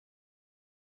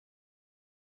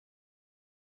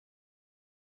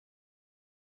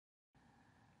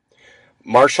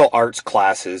Martial arts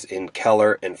classes in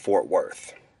Keller and Fort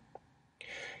Worth.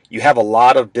 You have a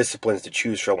lot of disciplines to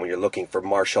choose from when you're looking for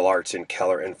martial arts in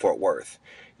Keller and Fort Worth.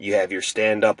 You have your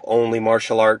stand-up only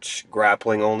martial arts,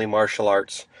 grappling only martial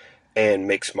arts, and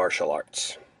mixed martial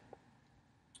arts.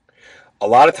 A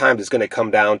lot of times it's going to come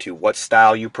down to what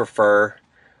style you prefer,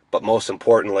 but most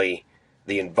importantly,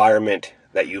 the environment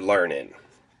that you learn in.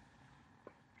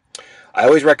 I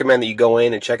always recommend that you go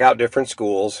in and check out different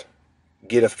schools,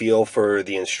 get a feel for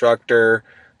the instructor,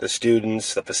 the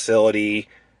students, the facility,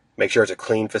 make sure it's a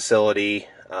clean facility,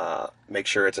 make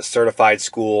sure it's a certified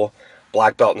school,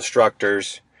 black belt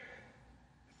instructors,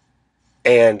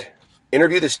 and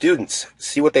interview the students.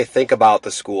 See what they think about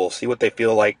the school, see what they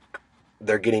feel like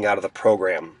they're getting out of the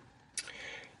program.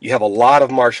 You have a lot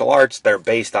of martial arts that are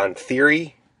based on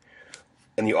theory,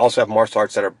 and you also have martial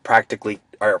arts that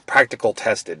are practical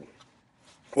tested.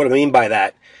 What I mean by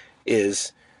that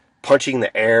is punching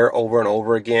the air over and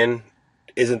over again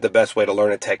isn't the best way to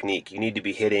learn a technique. You need to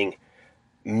be hitting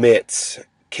mitts,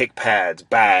 kick pads,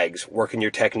 bags, working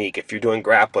your technique. If you're doing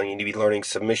grappling, you need to be learning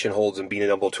submission holds and being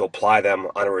able to apply them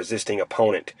on a resisting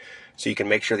opponent so you can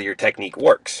make sure that your technique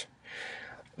works.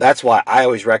 That's why I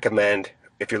always recommend,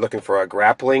 if you're looking for a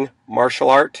grappling martial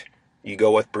art, you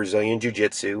go with Brazilian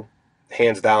Jiu-Jitsu.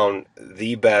 Hands down,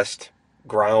 the best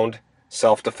ground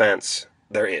self-defense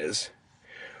there is.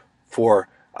 For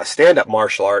a stand-up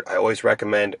martial art, I always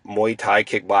recommend Muay Thai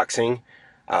kickboxing,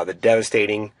 the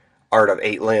devastating art of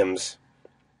 8 limbs,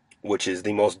 which is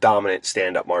the most dominant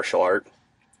stand-up martial art.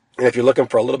 And if you're looking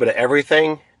for a little bit of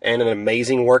everything and an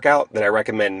amazing workout, then I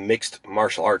recommend mixed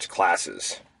martial arts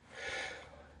classes.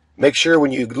 Make sure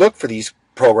when you look for these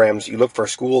programs, you look for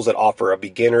schools that offer a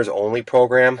beginners-only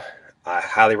program. I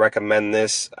highly recommend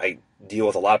this. I deal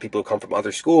with a lot of people who come from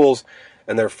other schools,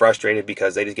 and they're frustrated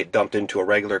because they just get dumped into a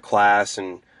regular class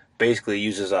and basically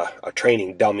uses a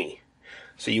training dummy.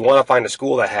 So you want to find a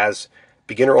school that has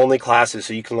beginner-only classes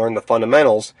so you can learn the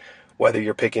fundamentals, whether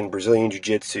you're picking Brazilian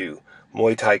Jiu-Jitsu,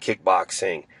 Muay Thai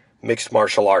kickboxing, mixed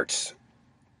martial arts.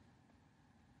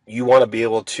 You want to be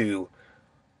able to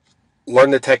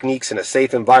learn the techniques in a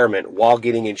safe environment while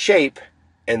getting in shape,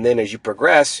 and then as you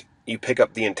progress, you pick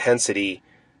up the intensity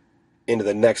into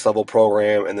the next level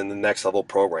program and then the next level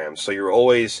program. So you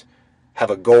always have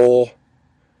a goal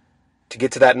to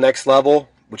get to that next level,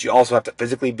 but you also have to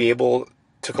physically be able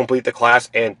to complete the class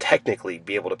and technically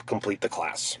be able to complete the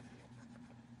class.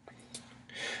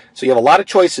 So you have a lot of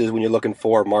choices when you're looking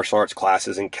for martial arts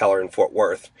classes in Keller and Fort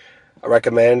Worth. I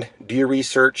recommend do your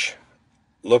research,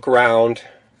 look around.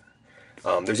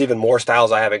 There's even more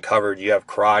styles I haven't covered. You have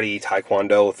karate,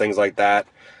 taekwondo, things like that.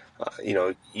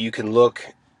 You can look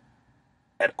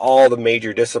at all the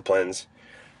major disciplines,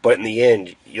 but in the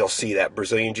end, you'll see that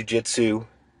Brazilian Jiu-Jitsu,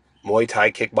 Muay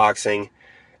Thai kickboxing,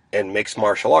 and mixed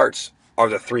martial arts are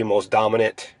the 3 most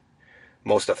dominant,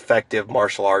 most effective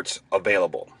martial arts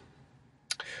available.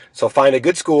 So find a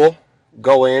good school,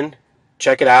 go in,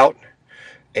 check it out,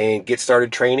 and get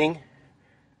started training,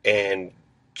 and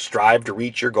strive to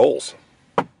reach your goals.